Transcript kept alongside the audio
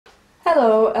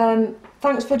Hello,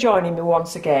 thanks for joining me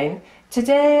once again.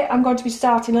 Today I'm going to be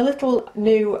starting a little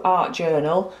new art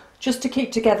journal just to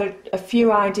keep together a few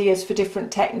ideas for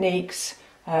different techniques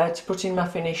to put in my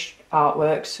finished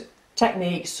artworks.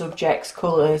 Techniques, subjects,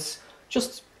 colours,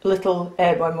 just a little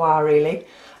aide-memoire really.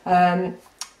 And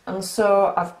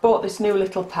so I've bought this new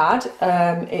little pad.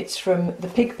 It's from the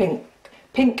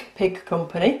Pink Pig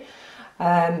Company.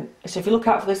 So if you look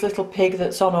out for this little pig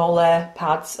that's on all their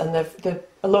pads, and they're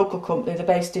a local company, they're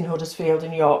based in Huddersfield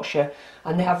in Yorkshire,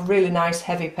 and they have really nice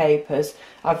heavy papers.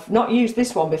 I've not used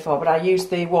this one before, but I use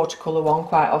the watercolour one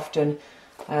quite often.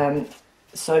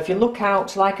 So if you look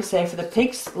out, like I say, for the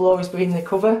pigs, they'll always be in the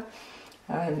cover,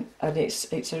 and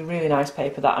it's a really nice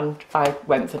paper that, and I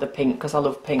went for the pink because I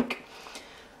love pink.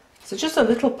 So just a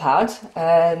little pad,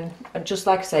 and just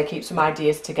like I say, keep some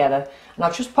ideas together. And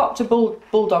I've just popped a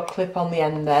bulldog clip on the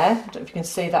end there. I don't know if you can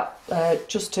see that,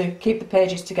 just to keep the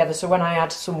pages together, so when I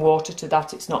add some water to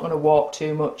that it's not going to warp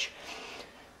too much.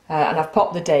 And I've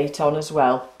popped the date on as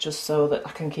well, just so that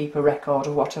I can keep a record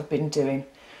of what I've been doing.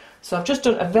 So I've just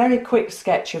done a very quick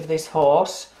sketch of this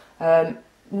horse,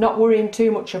 not worrying too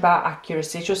much about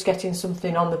accuracy, just getting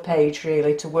something on the page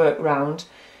really to work round.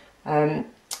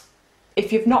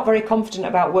 If you're not very confident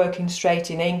about working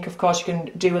straight in ink, of course you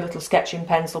can do a little sketching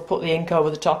pencil, put the ink over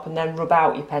the top and then rub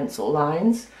out your pencil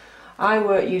lines. I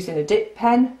work using a dip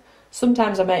pen.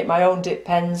 Sometimes I make my own dip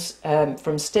pens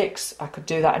from sticks. I could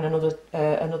do that in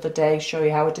another day, show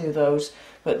you how I do those.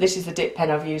 But this is the dip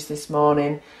pen I've used this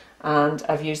morning, and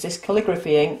I've used this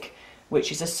Calligraphy ink,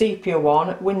 which is a Sepia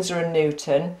one, Winsor and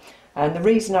Newton. And the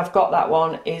reason I've got that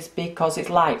one is because it's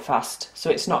light fast, so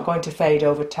it's not going to fade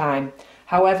over time.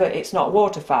 However, it's not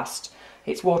water fast,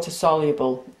 it's water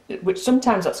soluble, which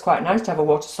sometimes that's quite nice to have a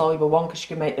water soluble one because you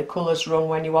can make the colours run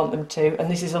when you want them to.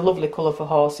 And this is a lovely colour for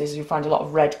horses. You find a lot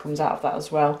of red comes out of that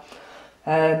as well.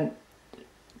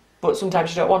 But sometimes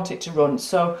you don't want it to run.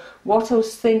 So what I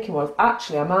was thinking was,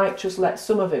 actually I might just let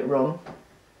some of it run.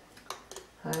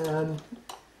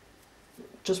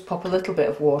 Just pop a little bit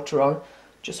of water on,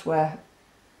 just where.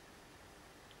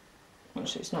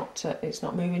 Actually, it's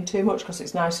not moving too much because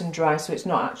it's nice and dry, so it's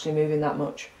not actually moving that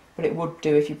much. But it would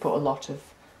do if you put a lot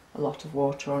of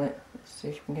water on it. Let's see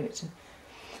if you can get it to.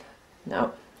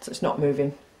 No, so it's not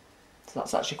moving. So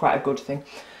that's actually quite a good thing.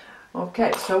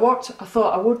 Okay, so what I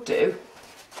thought I would do,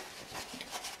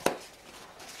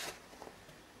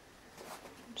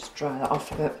 just dry that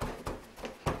off a bit,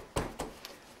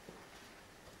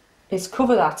 is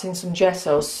cover that in some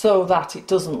gesso so that it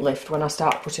doesn't lift when I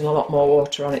start putting a lot more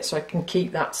water on it, so I can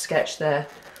keep that sketch there.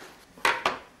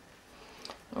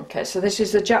 Okay, so this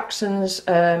is the Jackson's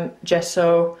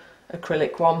gesso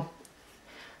acrylic one.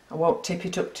 I won't tip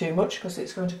it up too much because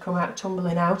it's going to come out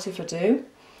tumbling out if I do.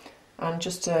 And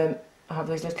just I have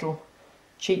these little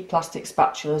cheap plastic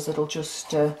spatulas that'll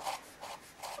just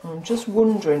I'm just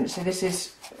wondering, so this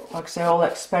is, like I say, all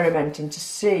experimenting to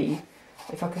see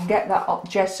if I can get that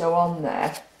gesso on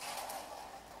there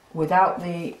without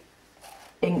the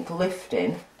ink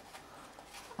lifting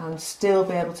and still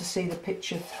be able to see the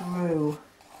picture through.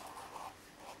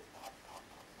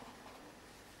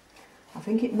 I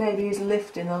think it maybe is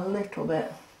lifting a little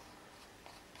bit.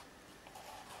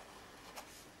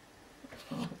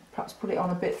 Perhaps put it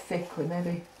on a bit thickly,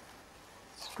 maybe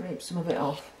scrape some of it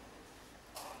off.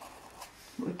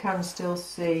 But we can still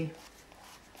see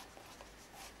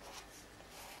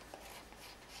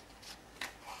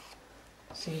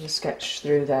the sketch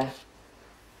through there.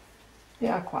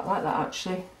 Yeah, I quite like that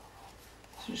actually.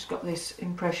 So just got this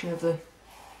impression of the,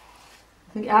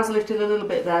 I think it has lifted a little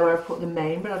bit there where I put the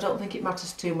mane, but I don't think it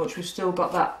matters too much. We've still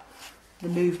got the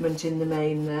movement in the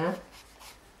mane there.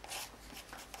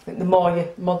 I think the more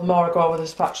I go over the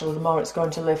spatula, the more it's going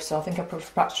to lift, so I think I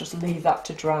perhaps just leave that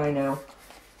to dry now.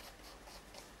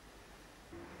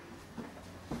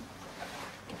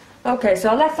 Okay, so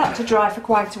I left that to dry for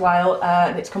quite a while,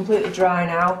 and it's completely dry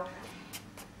now,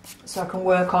 so I can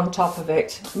work on top of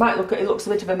it. It looks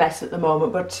a bit of a mess at the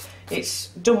moment, but it's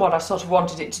done what I sort of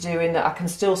wanted it to do, in that I can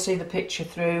still see the picture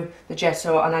through the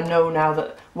gesso, and I know now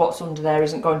that what's under there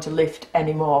isn't going to lift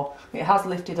anymore. It has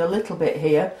lifted a little bit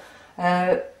here,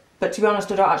 but to be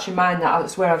honest I don't actually mind that.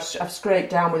 That's where I've scraped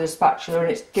down with a spatula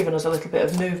and it's given us a little bit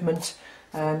of movement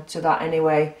to that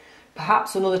anyway.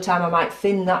 Perhaps another time I might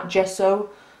thin that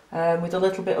gesso with a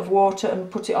little bit of water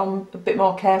and put it on a bit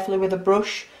more carefully with a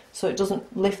brush so it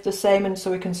doesn't lift the same and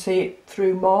so we can see it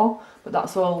through more, but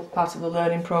that's all part of the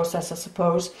learning process, I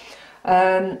suppose.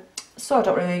 So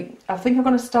I think I'm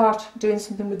going to start doing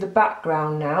something with the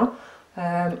background now.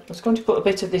 I was going to put a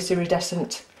bit of this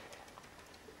iridescent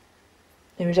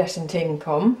ink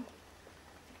on,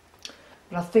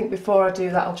 But I think before I do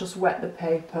that I'll just wet the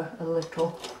paper a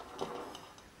little.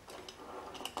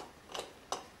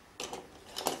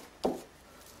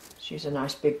 Let's use a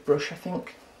nice big brush, I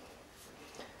think.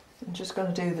 I'm just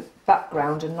going to do the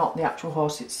background and not the actual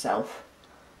horse itself.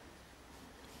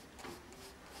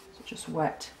 So just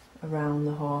wet around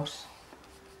the horse.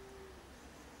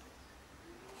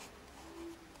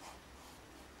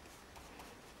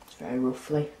 Just very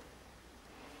roughly.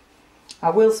 I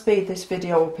will speed this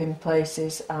video up in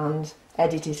places and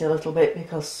edit it a little bit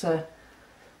because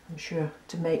I'm sure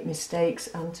to make mistakes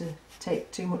and to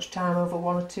take too much time over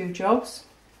one or two jobs.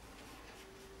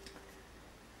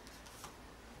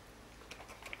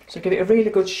 So give it a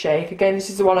really good shake. Again, this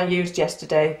is the one I used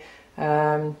yesterday,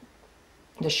 the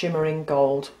Shimmering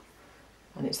Gold,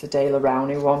 and it's the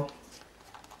Rowney one.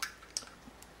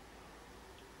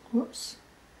 Whoops.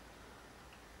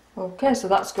 Okay, so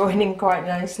that's going in quite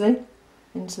nicely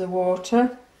into the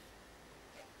water.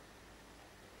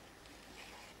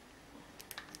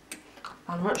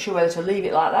 I'm not sure whether to leave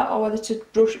it like that or whether to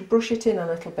brush it in a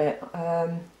little bit.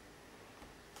 I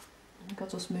think I'll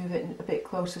just move it a bit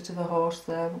closer to the horse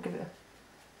there. We'll give it a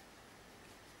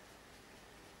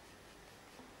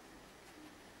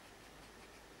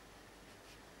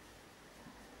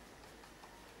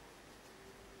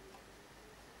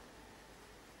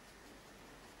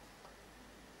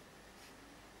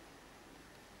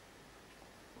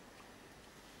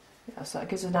so that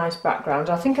gives a nice background.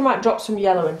 I think I might drop some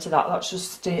yellow into that. Let's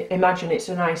just imagine it's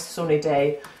a nice sunny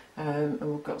day and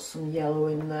we've got some yellow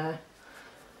in there.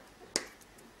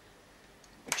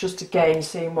 Just again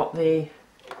seeing what the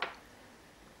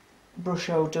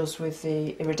Brusho does with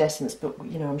the iridescence, but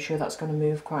you know, I'm sure that's going to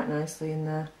move quite nicely in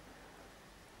there.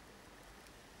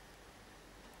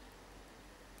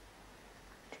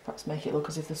 Perhaps make it look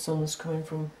as if the sun's coming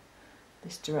from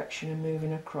this direction and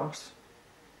moving across.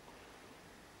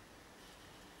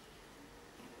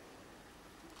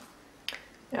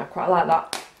 Yeah, I quite like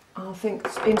that. I think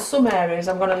in some areas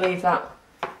I'm going to leave that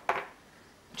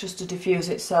just to diffuse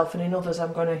itself, and in others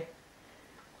I'm going to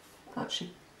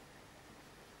actually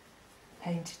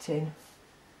paint it in.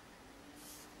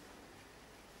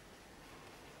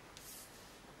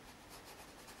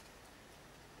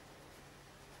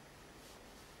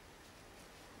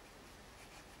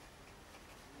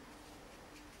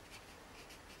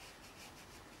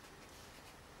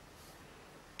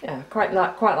 Yeah, quite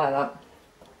like that.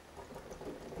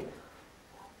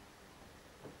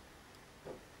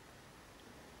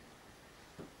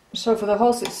 So for the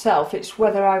horse itself, it's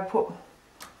whether I put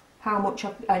how much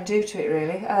I do to it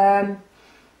really.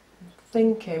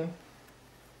 Thinking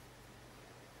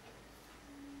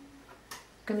I'm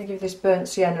going to give this burnt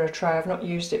sienna a try. I've not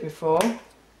used it before.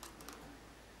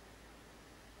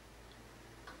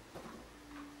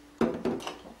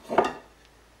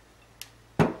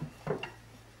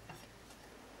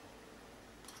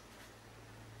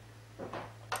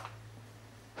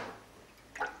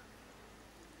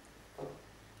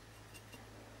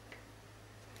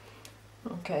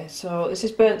 Okay, so this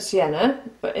is burnt sienna,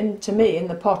 but to me in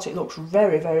the pot it looks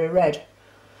very, very red.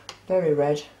 Very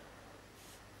red.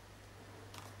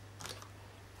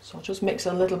 So I'll just mix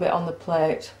a little bit on the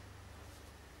plate.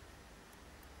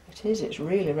 It's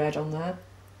really red on there.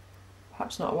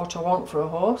 Perhaps not what I want for a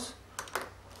horse.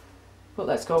 But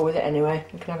let's go with it anyway.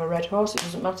 We can have a red horse, it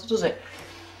doesn't matter, does it?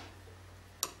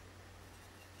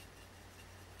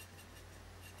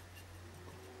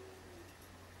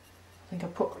 I think I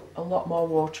put a lot more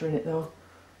water in it though.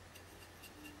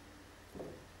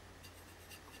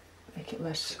 Make it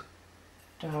less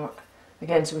dark.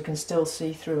 Again, so we can still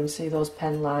see through and see those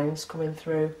pen lines coming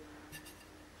through.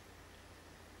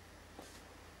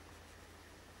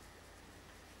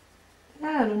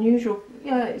 Yeah, an unusual,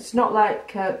 yeah, it's not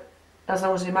like as I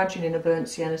was imagining a burnt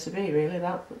sienna to be really,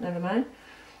 that, but never mind.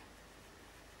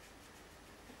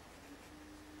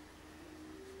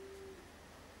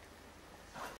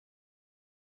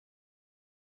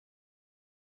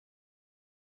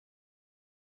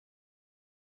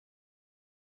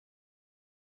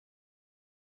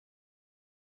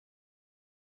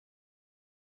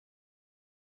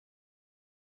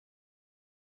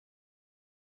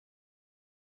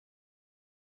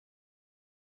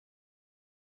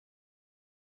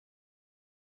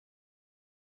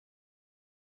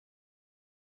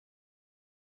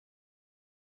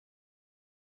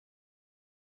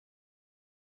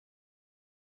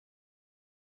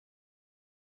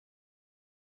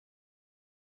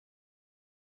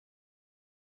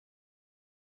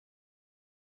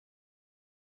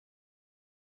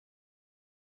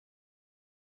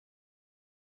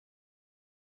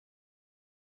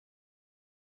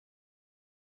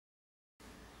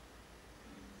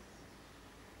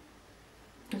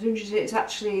 as you can see, it's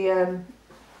actually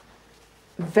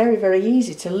very, very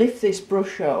easy to lift this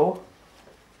Brusho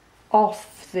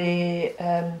off the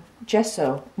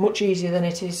gesso, much easier than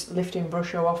it is lifting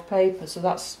Brusho off paper. So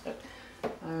that's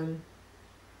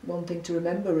one thing to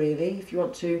remember, really. If you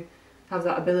want to have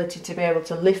that ability to be able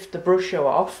to lift the Brusho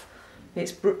off,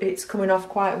 it's coming off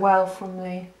quite well from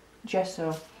the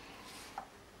gesso.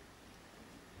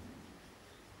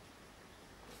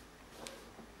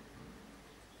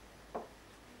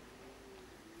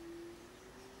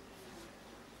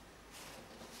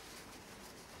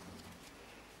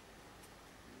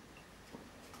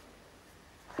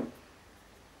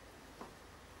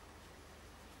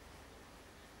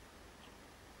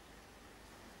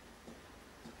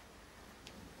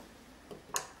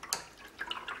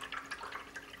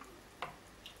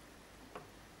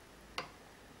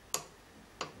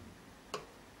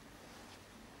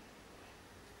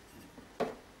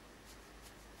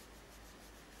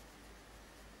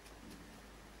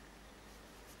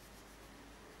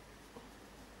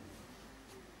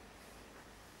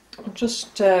 I'm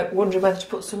just wondering whether to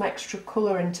put some extra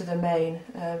colour into the mane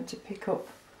to pick up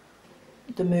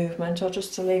the movement, or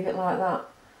just to leave it like that.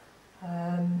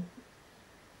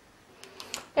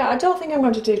 Yeah, I don't think I'm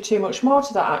going to do too much more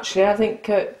to that, actually. I think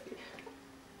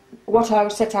what I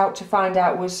set out to find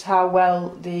out was how well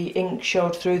the ink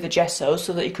showed through the gesso,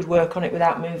 so that you could work on it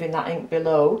without moving that ink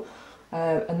below,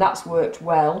 and that's worked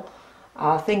well.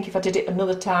 I think if I did it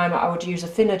another time, I would use a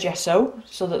thinner gesso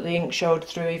so that the ink showed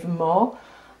through even more.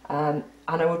 And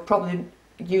I would probably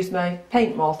use my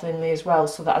paint more thinly as well,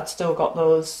 so that I'd still got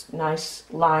those nice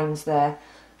lines there,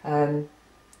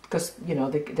 because you know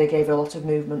they gave a lot of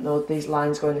movement, though, these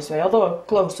lines going this way. Although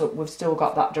close up we've still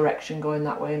got that direction going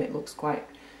that way, and it looks quite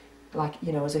like,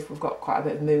 you know, as if we've got quite a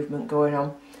bit of movement going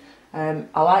on.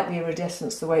 I like the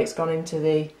iridescence, the way it's gone into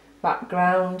the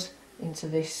background, into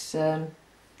this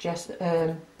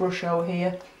Brusho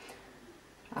here,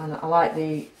 and I like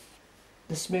the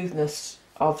smoothness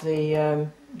of the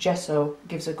gesso.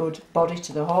 Gives a good body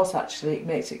to the horse, actually.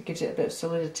 Gives it a bit of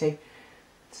solidity.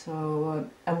 So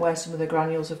and where some of the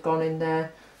granules have gone in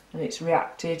there and it's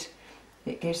reacted,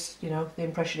 it gives, you know, the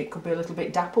impression it could be a little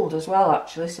bit dappled as well,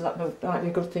 actually. So that might be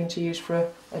a good thing to use for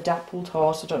a dappled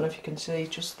horse. I don't know if you can see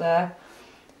just there.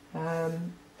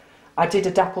 I did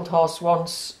a dappled horse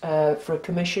once for a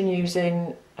commission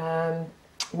using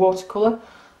watercolour,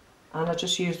 and I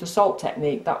just used the salt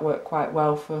technique. That worked quite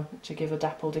well to give a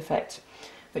dappled effect.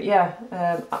 But yeah,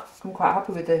 I'm quite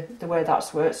happy with the way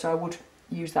that's worked, so I would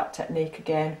use that technique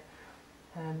again,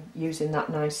 using that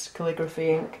nice calligraphy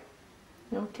ink.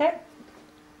 Okay.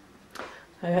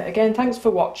 Again, thanks for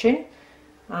watching,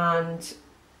 and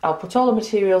I'll put all the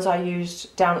materials I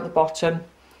used down at the bottom,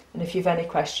 and if you've any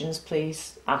questions,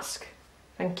 please ask.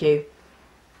 Thank you.